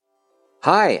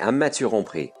Hi, I'm Mathieu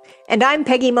Rompré. And I'm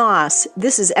Peggy Moss.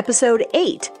 This is episode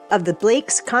 8 of the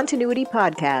Blake's Continuity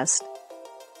Podcast.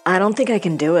 I don't think I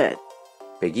can do it.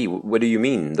 Peggy, what do you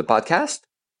mean? The podcast?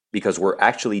 Because we're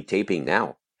actually taping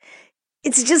now.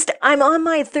 It's just I'm on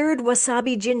my 3rd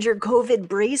wasabi ginger COVID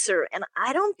bracer, and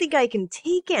I don't think I can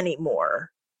take anymore.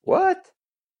 What?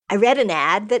 I read an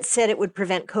ad that said it would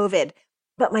prevent COVID,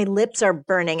 but my lips are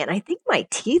burning and I think my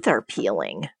teeth are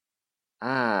peeling.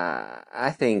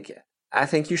 I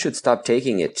think you should stop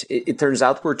taking it. It turns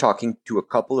out we're talking to a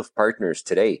couple of partners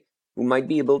today who might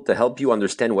be able to help you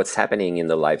understand what's happening in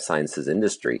the life sciences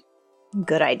industry.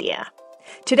 Good idea.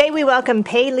 Today we welcome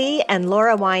Pei Li and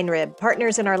Laura Weinrib,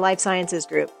 partners in our life sciences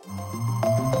group.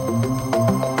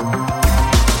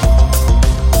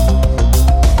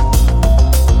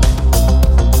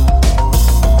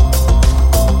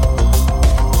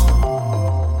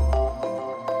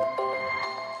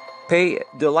 Pei,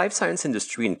 the life science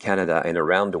industry in Canada and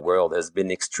around the world has been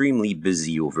extremely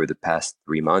busy over the past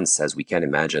 3 months, as we can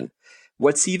imagine.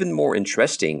 What's even more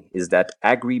interesting is that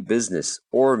agribusiness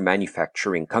or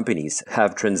manufacturing companies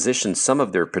have transitioned some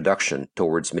of their production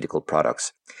towards medical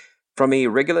products. From a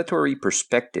regulatory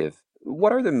perspective,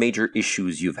 what are the major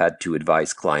issues you've had to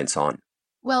advise clients on?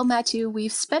 Well, Matthew,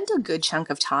 we've spent a good chunk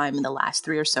of time in the last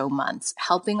 3 or so months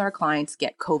helping our clients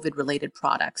get COVID-related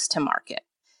products to market.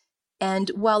 And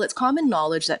while it's common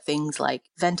knowledge that things like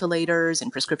ventilators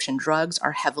and prescription drugs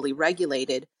are heavily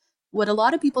regulated, what a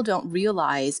lot of people don't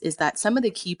realize is that some of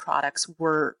the key products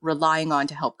we're relying on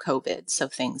to help COVID, so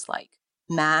things like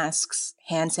masks,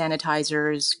 hand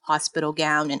sanitizers, hospital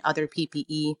gown, and other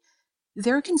PPE,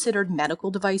 they're considered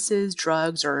medical devices,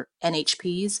 drugs, or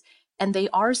NHPs, and they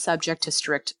are subject to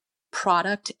strict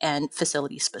product and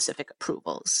facility-specific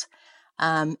approvals.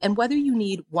 And whether you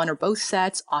need one or both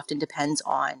sets often depends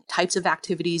on types of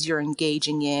activities you're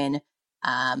engaging in,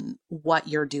 what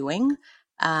you're doing.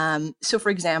 So,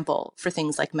 for example, for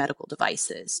things like medical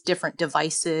devices, different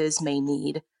devices may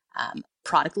need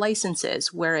product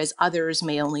licenses, whereas others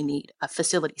may only need a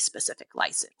facility-specific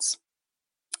license.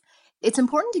 It's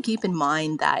important to keep in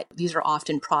mind that these are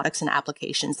often products and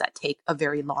applications that take a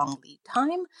very long lead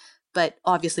time. But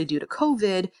obviously, due to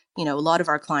COVID, a lot of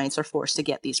our clients are forced to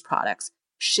get these products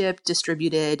shipped,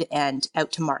 distributed, and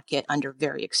out to market under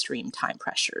very extreme time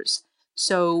pressures.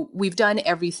 So we've done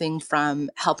everything from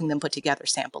helping them put together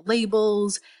sample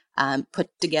labels, put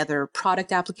together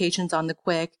product applications on the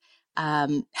quick,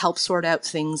 help sort out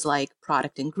things like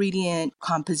product ingredient,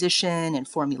 composition, and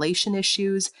formulation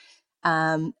issues.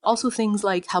 Also things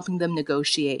like helping them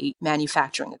negotiate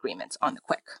manufacturing agreements on the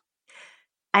quick.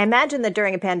 I imagine that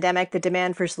during a pandemic, the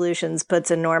demand for solutions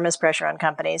puts enormous pressure on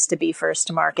companies to be first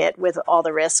to market with all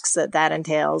the risks that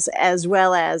entails, as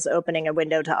well as opening a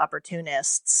window to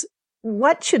opportunists.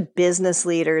 What should business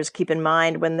leaders keep in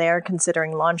mind when they're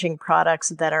considering launching products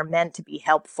that are meant to be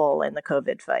helpful in the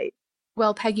COVID fight?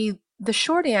 Well, Peggy, the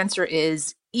short answer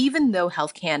is even though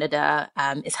Health Canada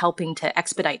is helping to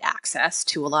expedite access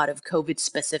to a lot of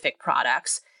COVID-specific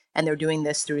products, and they're doing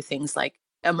this through things like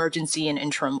emergency and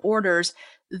interim orders,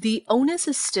 the onus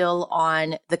is still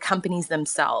on the companies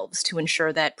themselves to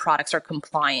ensure that products are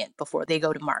compliant before they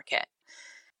go to market.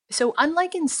 So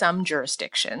unlike in some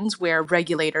jurisdictions where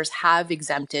regulators have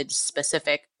exempted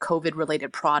specific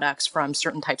COVID-related products from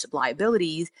certain types of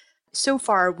liabilities, so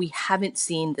far we haven't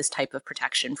seen this type of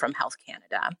protection from Health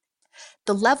Canada.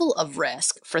 The level of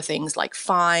risk for things like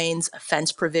fines,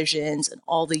 offense provisions, and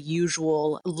all the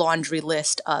usual laundry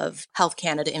list of Health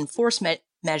Canada enforcement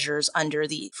measures under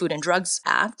the Food and Drugs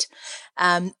Act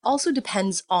also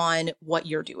depends on what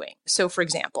you're doing. So, for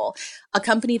example, a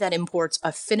company that imports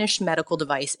a finished medical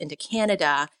device into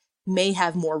Canada may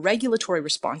have more regulatory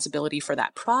responsibility for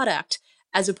that product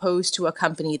as opposed to a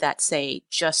company that's, say,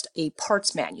 just a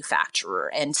parts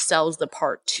manufacturer and sells the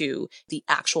part to the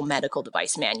actual medical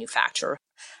device manufacturer.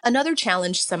 Another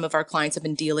challenge some of our clients have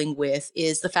been dealing with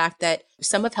is the fact that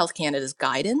some of Health Canada's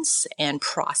guidance and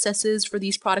processes for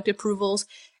these product approvals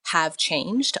have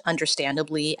changed,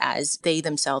 understandably, as they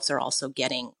themselves are also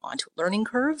getting onto a learning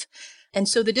curve. And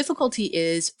so the difficulty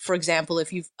is, for example,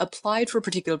 if you've applied for a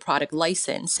particular product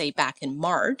license, say back in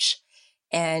March,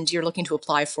 and you're looking to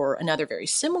apply for another very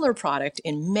similar product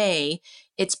in May,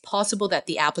 it's possible that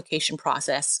the application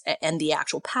process and the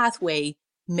actual pathway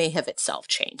may have itself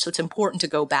changed. So it's important to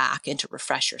go back and to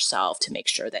refresh yourself to make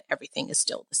sure that everything is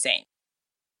still the same.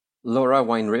 Laura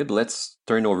Weinrib, let's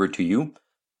turn over to you.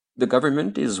 The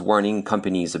government is warning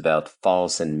companies about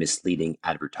false and misleading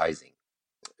advertising.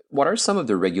 What are some of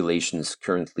the regulations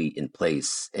currently in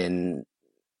place, and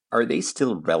are they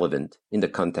still relevant in the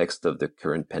context of the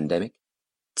current pandemic?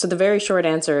 So the very short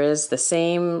answer is the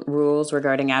same rules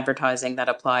regarding advertising that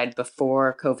applied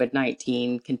before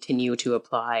COVID-19 continue to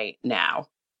apply now.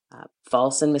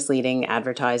 False and misleading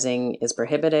advertising is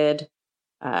prohibited.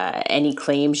 Any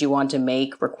claims you want to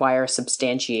make require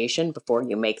substantiation before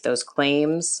you make those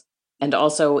claims. And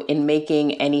also, in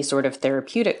making any sort of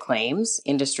therapeutic claims,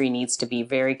 industry needs to be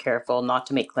very careful not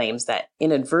to make claims that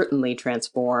inadvertently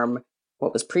transform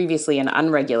what was previously an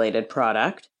unregulated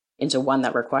product into one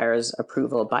that requires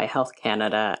approval by Health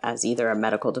Canada as either a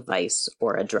medical device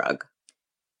or a drug.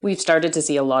 We've started to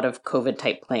see a lot of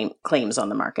COVID-type claims on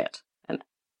the market. And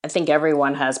I think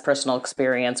everyone has personal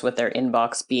experience with their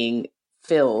inbox being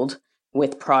filled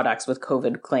with products with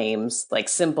COVID claims, like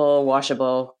simple,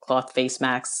 washable cloth face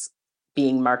masks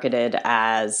being marketed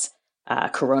as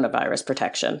coronavirus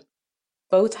protection.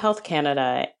 Both Health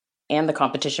Canada and the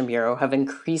Competition Bureau have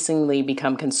increasingly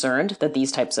become concerned that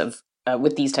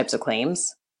with these types of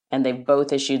claims, and they've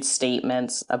both issued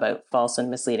statements about false and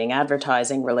misleading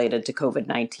advertising related to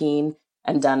COVID-19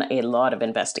 and done a lot of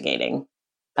investigating.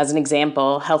 As an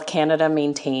example, Health Canada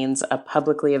maintains a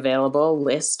publicly available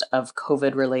list of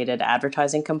COVID-related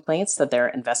advertising complaints that they're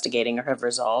investigating or have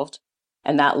resolved,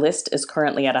 and that list is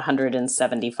currently at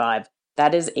 175.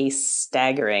 That is a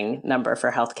staggering number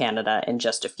for Health Canada in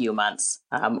just a few months.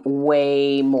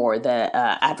 Way more the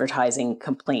advertising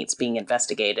complaints being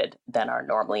investigated than are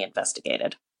normally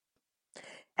investigated.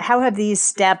 How have these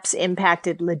steps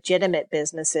impacted legitimate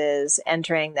businesses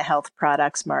entering the health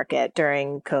products market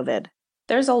during COVID?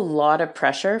 There's a lot of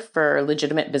pressure for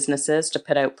legitimate businesses to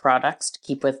put out products to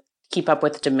keep up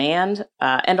with demand,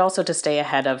 and also to stay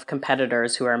ahead of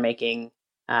competitors who are making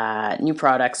new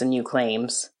products and new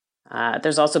claims.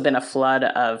 There's also been a flood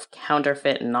of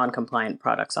counterfeit and non-compliant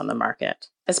products on the market.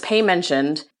 As Pei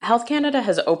mentioned, Health Canada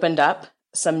has opened up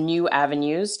some new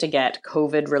avenues to get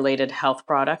COVID-related health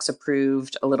products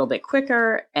approved a little bit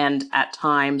quicker and at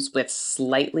times with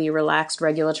slightly relaxed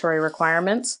regulatory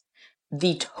requirements.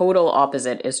 The total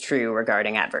opposite is true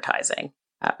regarding advertising.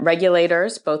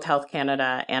 Regulators, both Health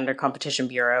Canada and our Competition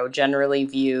Bureau, generally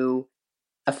view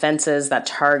offenses that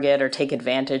target or take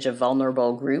advantage of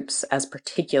vulnerable groups as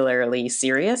particularly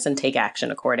serious and take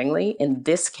action accordingly. In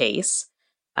this case,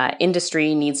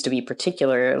 industry needs to be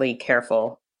particularly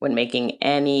careful when making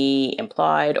any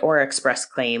implied or express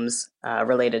claims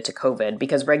related to COVID,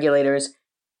 because regulators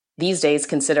these days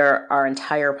consider our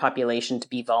entire population to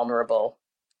be vulnerable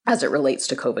as it relates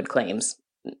to COVID claims.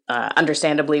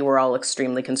 Understandably, we're all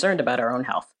extremely concerned about our own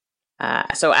health.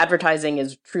 So advertising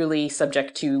is truly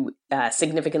subject to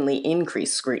significantly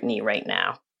increased scrutiny right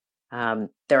now.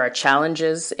 There are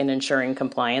challenges in ensuring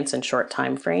compliance in short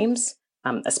time frames,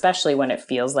 especially when it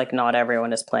feels like not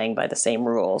everyone is playing by the same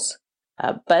rules.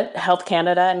 But Health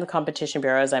Canada and the Competition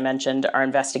Bureau, as I mentioned, are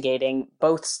investigating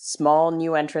both small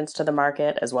new entrants to the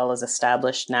market as well as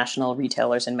established national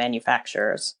retailers and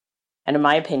manufacturers. And in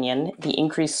my opinion, the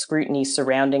increased scrutiny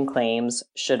surrounding claims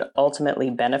should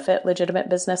ultimately benefit legitimate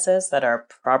businesses that are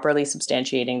properly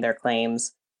substantiating their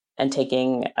claims and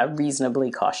taking a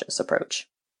reasonably cautious approach.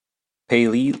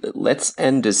 Paley, let's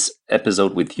end this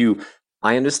episode with you.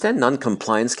 I understand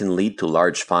non-compliance can lead to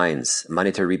large fines,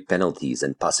 monetary penalties,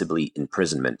 and possibly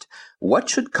imprisonment. What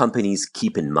should companies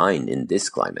keep in mind in this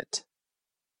climate?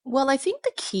 Well, I think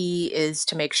the key is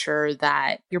to make sure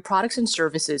that your products and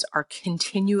services are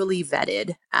continually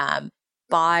vetted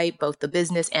by both the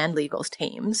business and legal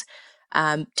teams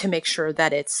to make sure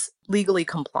that it's legally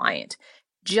compliant.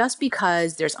 Just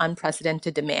because there's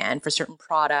unprecedented demand for certain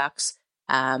products,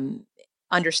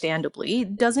 understandably,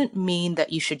 doesn't mean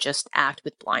that you should just act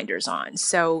with blinders on.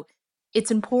 So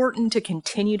it's important to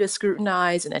continue to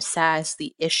scrutinize and assess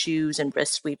the issues and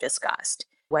risks we've discussed,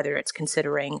 whether it's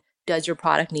considering, does your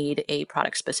product need a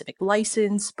product-specific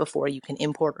license before you can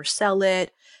import or sell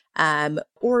it,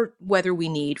 or whether we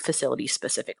need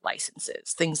facility-specific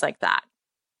licenses, things like that.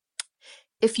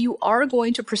 If you are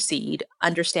going to proceed,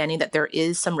 understanding that there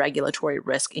is some regulatory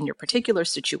risk in your particular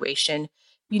situation,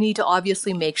 you need to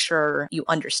obviously make sure you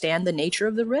understand the nature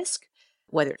of the risk,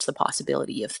 whether it's the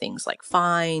possibility of things like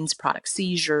fines, product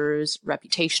seizures,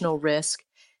 reputational risk,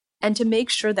 and to make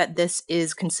sure that this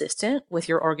is consistent with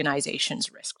your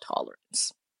organization's risk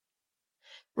tolerance.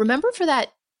 Remember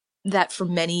that for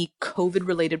many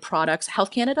COVID-related products,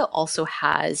 Health Canada also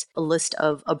has a list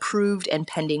of approved and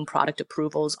pending product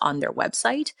approvals on their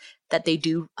website that they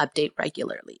do update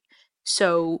regularly.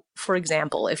 So, for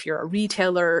example, if you're a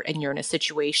retailer and you're in a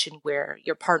situation where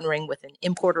you're partnering with an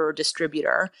importer or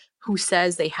distributor who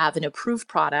says they have an approved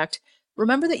product,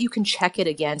 remember that you can check it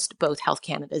against both Health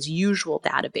Canada's usual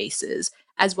databases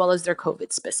as well as their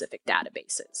COVID-specific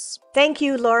databases. Thank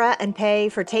you, Laura and Pei,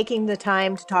 for taking the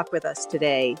time to talk with us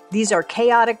today. These are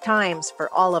chaotic times for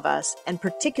all of us, and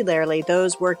particularly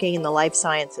those working in the life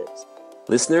sciences.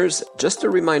 Listeners, just a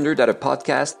reminder that a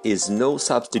podcast is no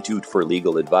substitute for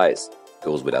legal advice.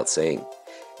 Goes without saying.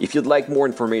 If you'd like more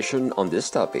information on this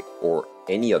topic or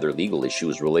any other legal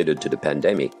issues related to the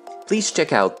pandemic, please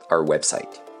check out our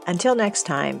website. Until next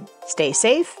time, stay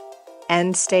safe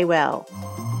and stay well.